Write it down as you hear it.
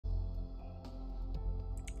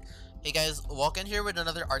Hey guys, welcome here with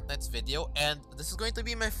another ARKNIGHTS video, and this is going to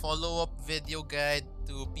be my follow-up video guide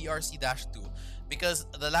to PR-C-2 because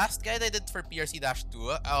the last guide I did for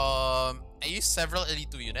PR-C-2, I used several Elite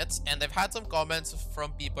 2 units, and I've had some comments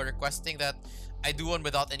from people requesting that I do one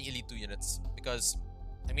without any Elite 2 units because,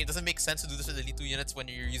 I mean, it doesn't make sense to do this with Elite 2 units when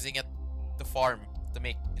you're using it to farm to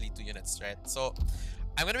make Elite 2 units, right? So,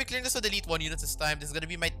 I'm going to be clearing this with Elite 1 units this time. This is going to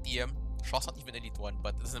be my TM. Shaw's not even Elite 1,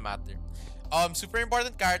 but it doesn't matter. Super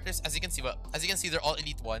important characters, as you can see, they're all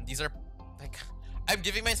Elite 1. These are, like, I'm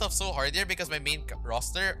giving myself so hard here because my main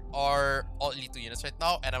roster are all Elite 2 units right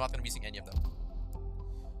now, and I'm not going to be using any of them.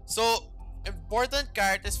 So, important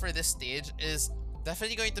characters for this stage is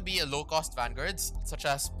definitely going to be a low-cost vanguards, such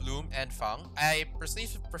as Plume and Fang. I personally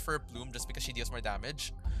prefer Plume just because she deals more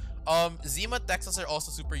damage. Zima Texas are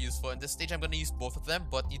also super useful. In this stage, I'm going to use both of them,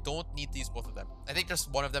 but you don't need to use both of them. I think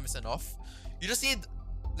just one of them is enough. You just need,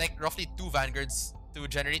 like, roughly 2 vanguards to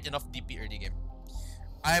generate enough DP early game.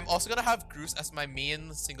 I'm also going to have Cruz as my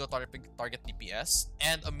main single target DPS,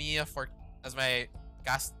 and Amiya as my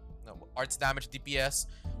arts damage DPS,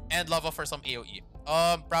 and Lava for some AoE.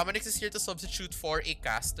 Pramanix is here to substitute for a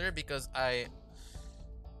caster because I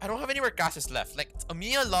don't have any more casters left. Like,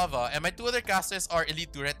 Amiya, Lava, and my 2 other casters are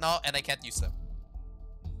Elite 2 right now, and I can't use them.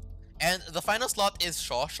 And the final slot is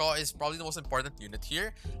Shaw. Shaw is probably the most important unit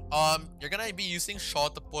here. You're gonna be using Shaw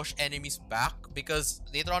to push enemies back because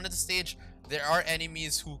later on in the stage, there are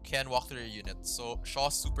enemies who can walk through your unit. So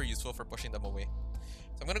Shaw's super useful for pushing them away.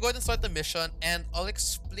 So I'm gonna go ahead and start the mission, and I'll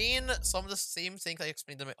explain some of the same things I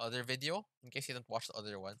explained in my other video, in case you didn't watch the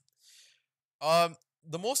other one.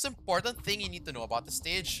 The most important thing you need to know about the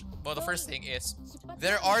stage, well, the first thing is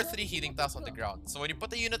there are 3 healing tiles on the ground. So when you put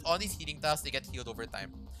the unit on these healing tiles, they get healed over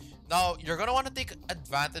time. Now, you're gonna want to take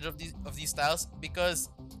advantage of these tiles because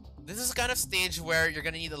this is the kind of stage where you're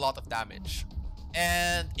gonna need a lot of damage.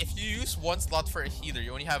 And if you use 1 slot for a healer,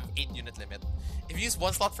 you only have 8 unit limit. If you use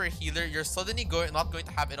 1 slot for a healer, you're suddenly not going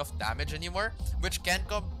to have enough damage anymore, which can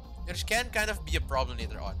kind of be a problem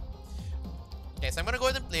later on. Okay, so I'm gonna go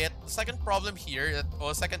ahead and play it. The second problem here,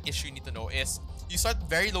 the second issue you need to know is you start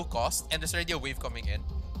very low cost and there's already a wave coming in,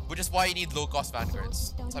 which is why you need low cost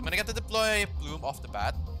vanguards. So I'm gonna get to deploy Plume off the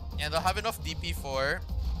bat, and I'll have enough DP for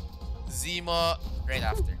Zima right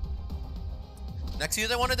after. Next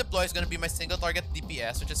unit I want to deploy is gonna be my single target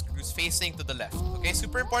DPS, which is Cruz facing to the left. Okay,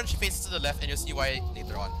 super important she faces to the left, and you'll see why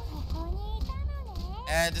later on.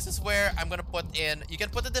 And this is where I'm gonna put in, you can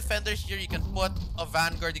put a defender here, you can put a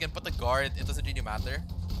vanguard, you can put a guard, it doesn't really matter.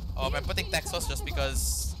 I'm putting Texas just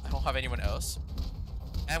because I don't have anyone else.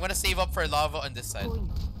 And I'm gonna save up for Lava on this side.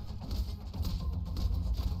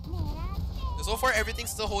 So far everything's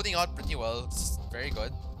still holding out pretty well, it's very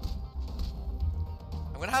good.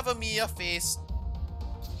 I'm gonna have Amiya face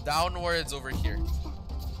downwards over here.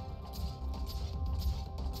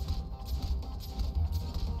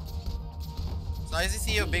 So as you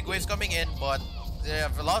see, a big wave's coming in, but they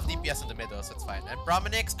have a lot of DPS in the middle, so it's fine. And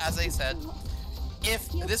Pramanix, as I said,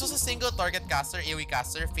 if this was a single target caster, AoE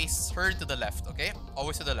caster, faces her to the left, okay?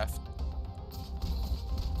 Always to the left.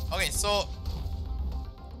 Okay, so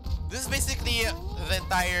this is basically the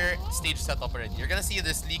entire stage setup already. You're gonna see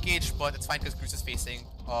this leakage, but it's fine because Cruz is facing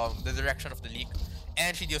the direction of the leak,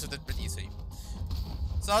 and she deals with it pretty easily.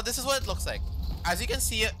 So this is what it looks like. As you can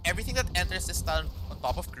see, everything that enters this stun on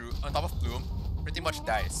top of Plume pretty much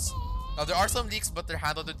dies. Now there are some leaks, but they're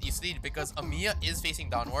handled easily because Amiya is facing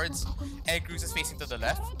downwards and Cruz is facing to the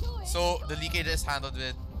left, so the leakage is handled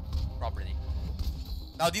with properly.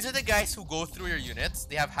 Now these are the guys who go through your units.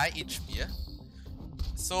 They have high HP,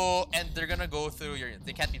 so and they're gonna go through your unit.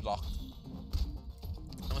 They can't be blocked.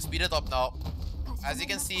 I'm gonna speed it up now. As you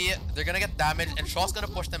can see, they're gonna get damaged, and Shaw's gonna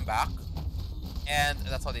push them back, and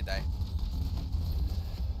that's how they die.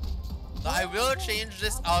 Now I will change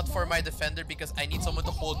this out for my defender because I need someone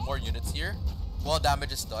to hold more units here while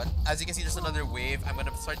damage is done. As you can see, there's another wave. I'm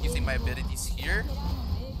gonna start using my abilities here.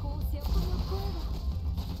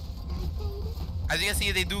 As you can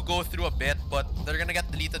see, they do go through a bit, but they're gonna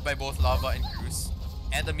get deleted by both Lava and Cruz.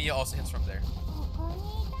 And Amiya also hits from there.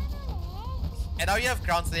 And now you have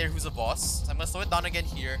Crown Slayer, who's a boss. So I'm gonna slow it down again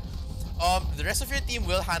here. The rest of your team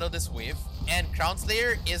will handle this wave, and Crown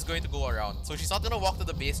Slayer is going to go around, so she's not gonna walk to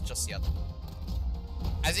the base just yet.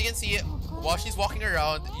 As you can see, while she's walking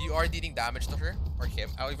around, you are dealing damage to her or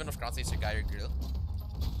him. I don't even know if Crown Slayer is a guy or girl.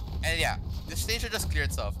 And yeah, this stage should just clear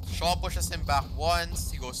itself. Shaw pushes him back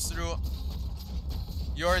once, he goes through.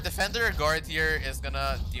 Your defender or guard here is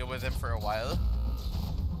gonna deal with him for a while.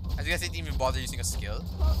 As you guys didn't even bother using a skill.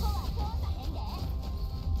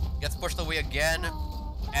 Gets pushed away again.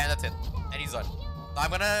 And that's it. And he's done. Now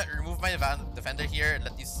I'm gonna remove my defender here and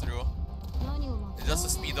let these through. Just to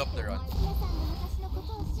speed up the run.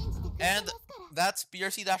 And that's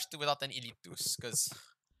PR-C-2 without any Elite 2s. Because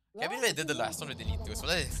I believe I did the last one with Elite 2s.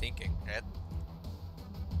 What are they thinking, right?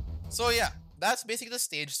 So yeah, that's basically the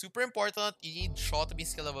stage. Super important. You need Shaw to be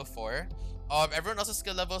skill level 4. Everyone else's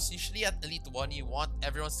skill levels, usually at Elite 1, you want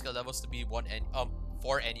everyone's skill levels to be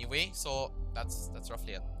 4 anyway. So that's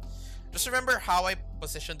roughly it. Just remember how I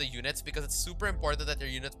position the units, because it's super important that your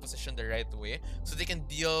units position the right way so they can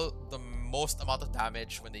deal the most amount of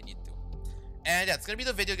damage when they need to. And yeah, it's gonna be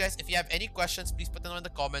the video, guys. If you have any questions, please put them in the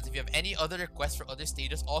comments. If you have any other requests for other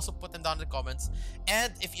stages, also put them down in the comments.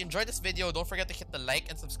 And if you enjoyed this video, don't forget to hit the like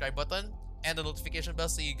and subscribe button and the notification bell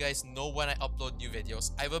so you guys know when I upload new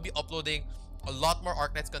videos. I will be uploading a lot more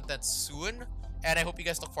ARKNIGHTS content soon, and I hope you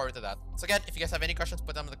guys look forward to that. So again, if you guys have any questions,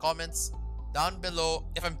 put them in the comments down below.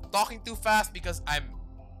 If I'm talking too fast because I'm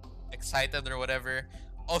excited or whatever,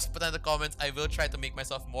 also put that in the comments. I will try to make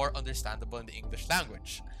myself more understandable in the English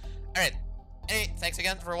language. Alright. Hey, thanks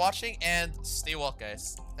again for watching, and stay well,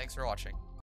 guys. Thanks for watching.